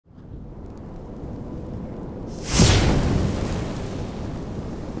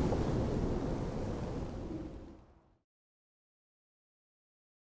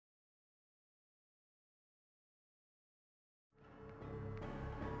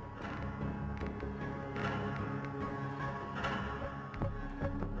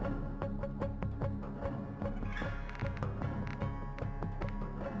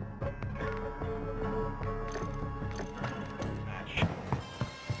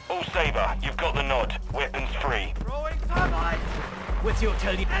Visual Saber, you've got the nod. Weapons free. Throwing termite! With your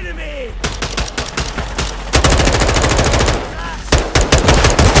tail, enemy!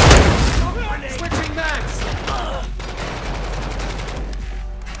 Switching mags!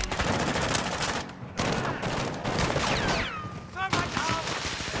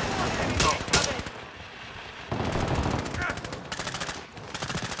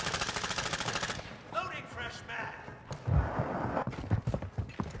 Loading fresh mag!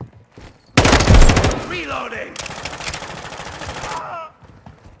 Reloading!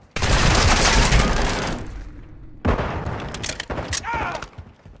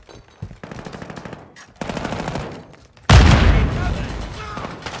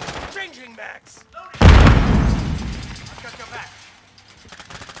 Changing mags! I've got your back.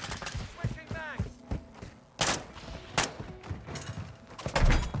 Switching mags!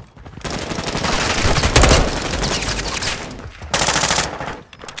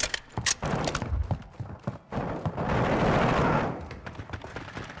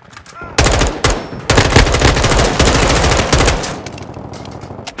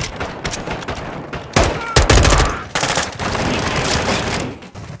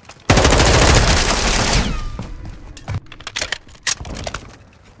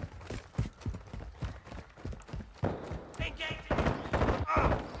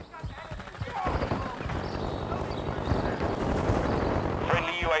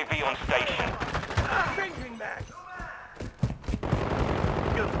 Friendly UAV on station. Changing mags!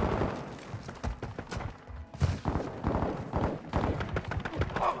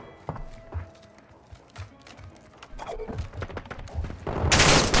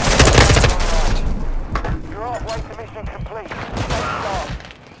 You're halfway to mission complete. Start.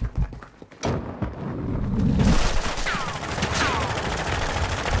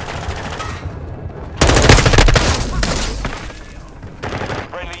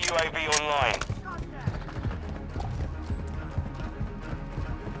 Friendly UAV online.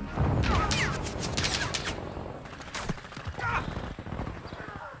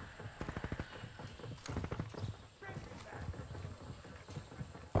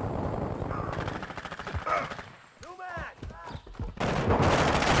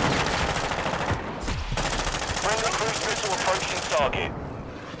 Friendly cruise missile approaching target.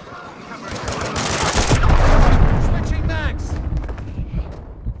 Switching mags!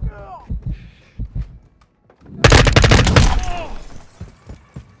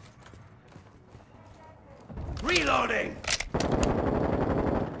 Reloading!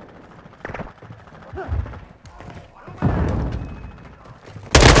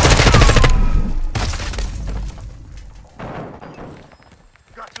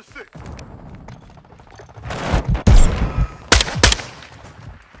 Got your six.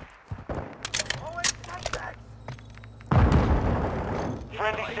 Always contacts!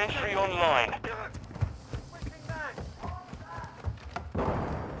 Friendly sentry online. Switching mags!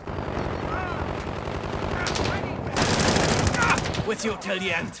 With you till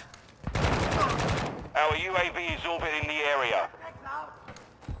the end. Our UAV is orbiting the area.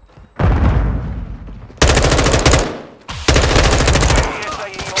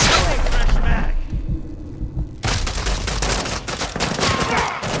 PSAE online. Fresh mag!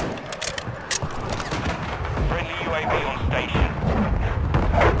 Friendly UAV on station.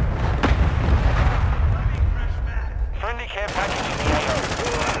 Fresh mag! Friendly care package in the AO.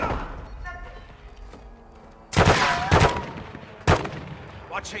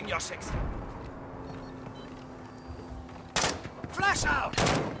 Watching your six. Flash out!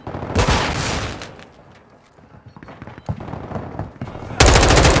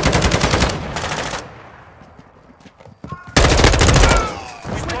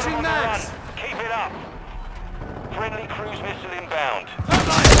 Switching mags! Keep it up. Friendly cruise missile inbound.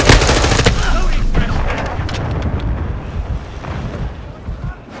 Loading fresh mag!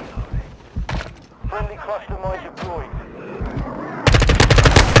 Friendly cluster mine deployed.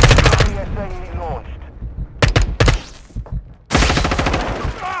 PSAE launched.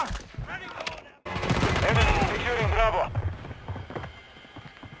 Enemy securing Bravo.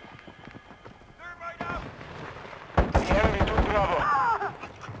 The enemy took Bravo.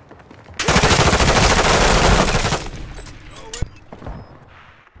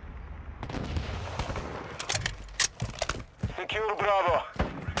 Secure Bravo.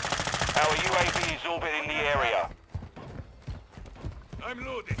 Our UAV is orbiting the area. I'm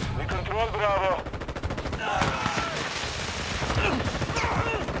loaded. We control Bravo.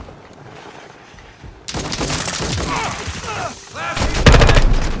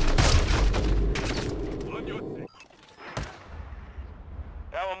 On your six.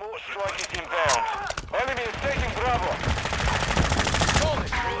 Our mortar strike is inbound. Enemy is taking Bravo. Hold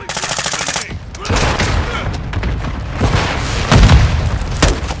it!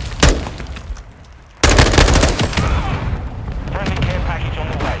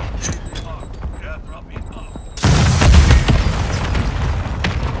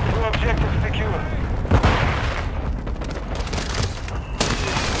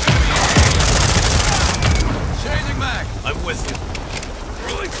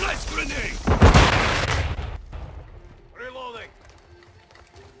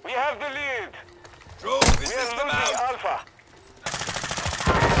 have the lead. Drone, We this are is the losing mount. Alpha.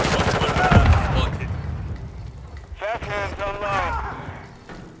 Spotted. Fast hands online.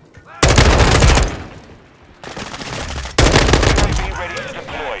 UAV ready to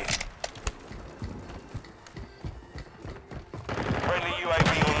deploy. Friendly UAV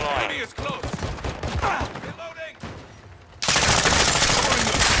online. Enemy is close. Reloading.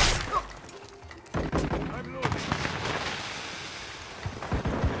 I'm loading.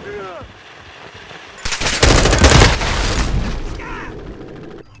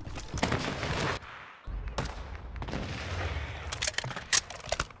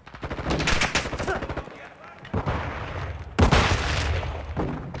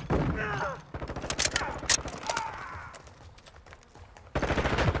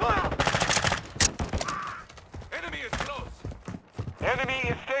 Enemy is close. Enemy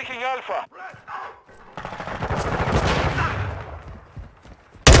is taking Alpha.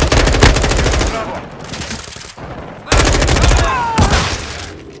 Bravo.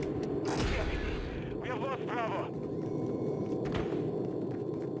 We have lost Bravo.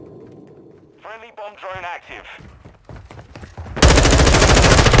 Friendly bomb drone active.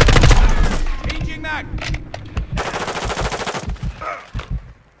 Changing mag.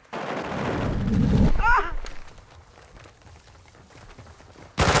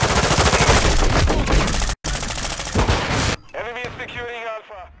 Enemy is securing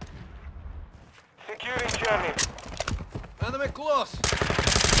Alpha. Securing Charlie. Enemy close.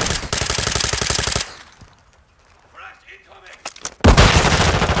 Flash incoming.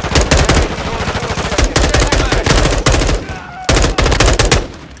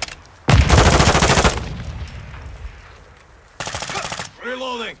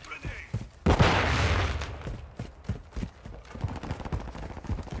 Reloading.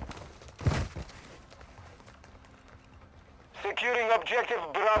 Securing objective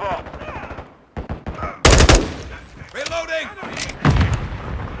Bravo. Reloading.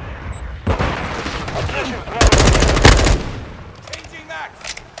 Objective Bravo. Changing mag.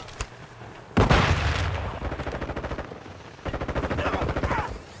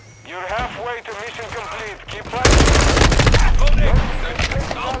 You're halfway to mission complete. Keep fighting. Loading.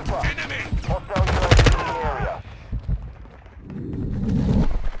 Alpha. Enemy. Hostile UAV in the area.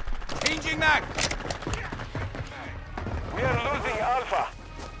 Changing mag. We are losing Alpha.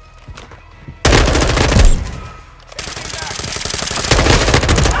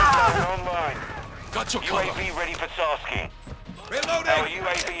 Online. Got your cover. UAV ready for tasking. Our Reloading.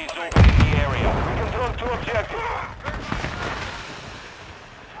 UAV is orbiting the area. We control 2 objectives.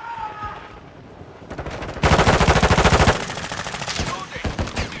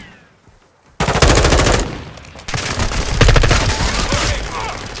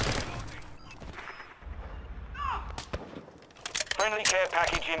 Friendly care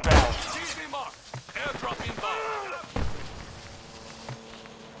package inbound. CZ mark. Airdrop inbound.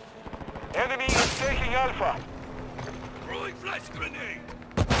 Enemy is taking Alpha. Throwing flash grenade.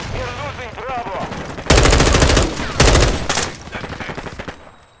 We are losing Bravo.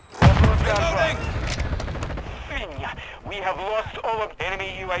 Reloading. We have lost all of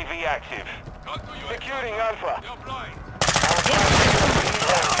enemy UAV active. Got to you. Securing Alpha. They're blind.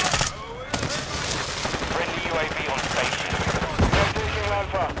 Friendly UAV on station. We are taking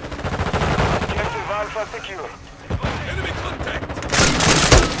Alpha. Objective Alpha secure. Enemy contact.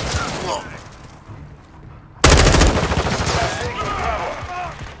 Taking Bravo.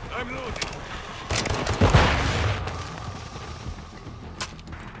 I'm loading.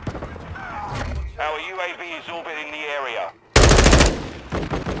 Our UAV is orbiting the area.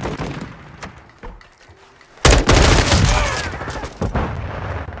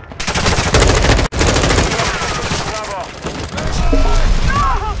 Bravo.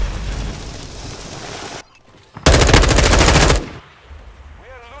 We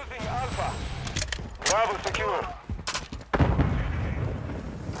are losing Alpha. Bravo secure.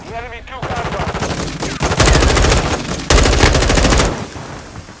 The enemy took Alpha.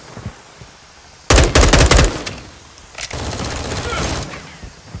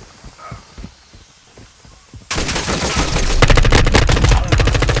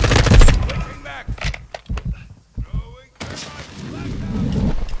 Switching back. Throwing thermite.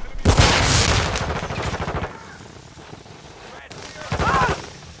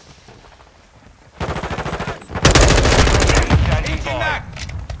 Standing Changing by. back.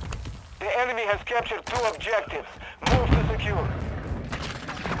 The enemy has captured 2 objectives. Move to secure.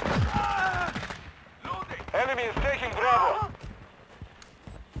 Loading. Enemy is taking Bravo.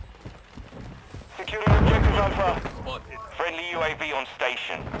 Securing objective Alpha. Spotted. Friendly UAV on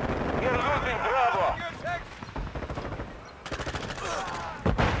station. We are losing Bravo.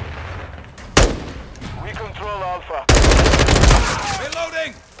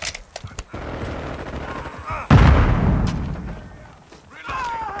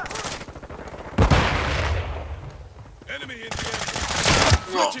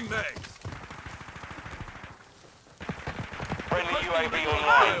 Switching mags. Friendly UAV Requesting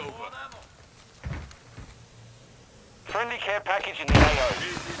online. flyover. Friendly care package in the AO.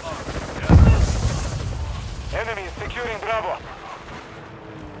 Easy mark. Enemy is securing Bravo.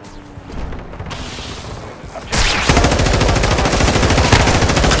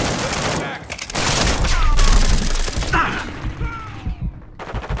 Back.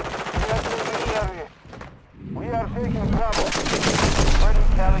 We are taking Bravo. Friendly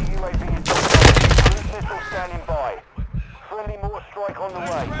Cali UAV is on. Cruise missile standing by. Friendly more strike on the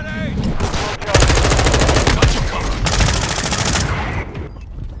way. Ready. Good job. Got you covered.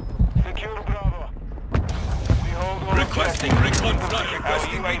 Secure Bravo. We hold on. Requesting recon fly.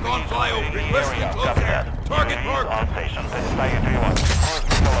 Requesting recon flyover. Requesting close air. Target marked. On station. Stay if you want. Cruise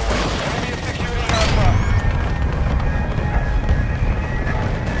missile away. Enemy is securing Alpha.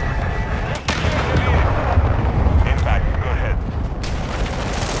 Impact. Go ahead.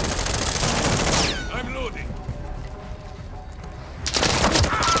 I'm loading.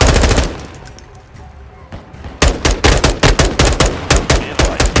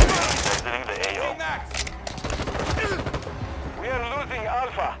 Exiting the AO. Max. We are losing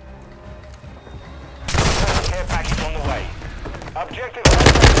Alpha. Care package on the way. Objective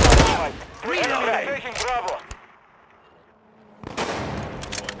Alpha is on the way. Enemy taking Bravo.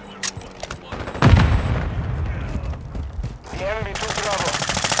 The enemy took Bravo.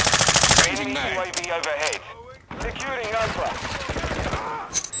 Changing Enemy mag. UAV overhead. Securing Alpha.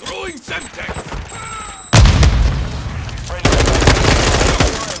 Throwing Semtex. Friendly.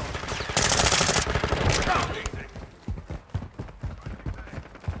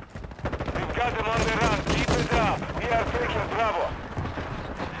 We've got them on the run. Keep it up. We are taking Bravo.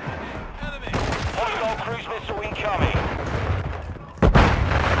 Enemy. Hostile cruise missile incoming.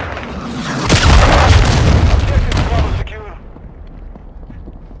 Objective Bravo secure.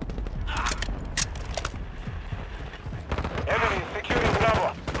 Enemy is securing Bravo.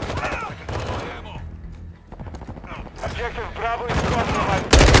 Ammo. Objective Bravo is compromised.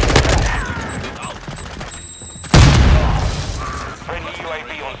 Friendly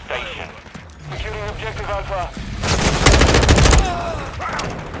UAV on station. Securing objective Alpha.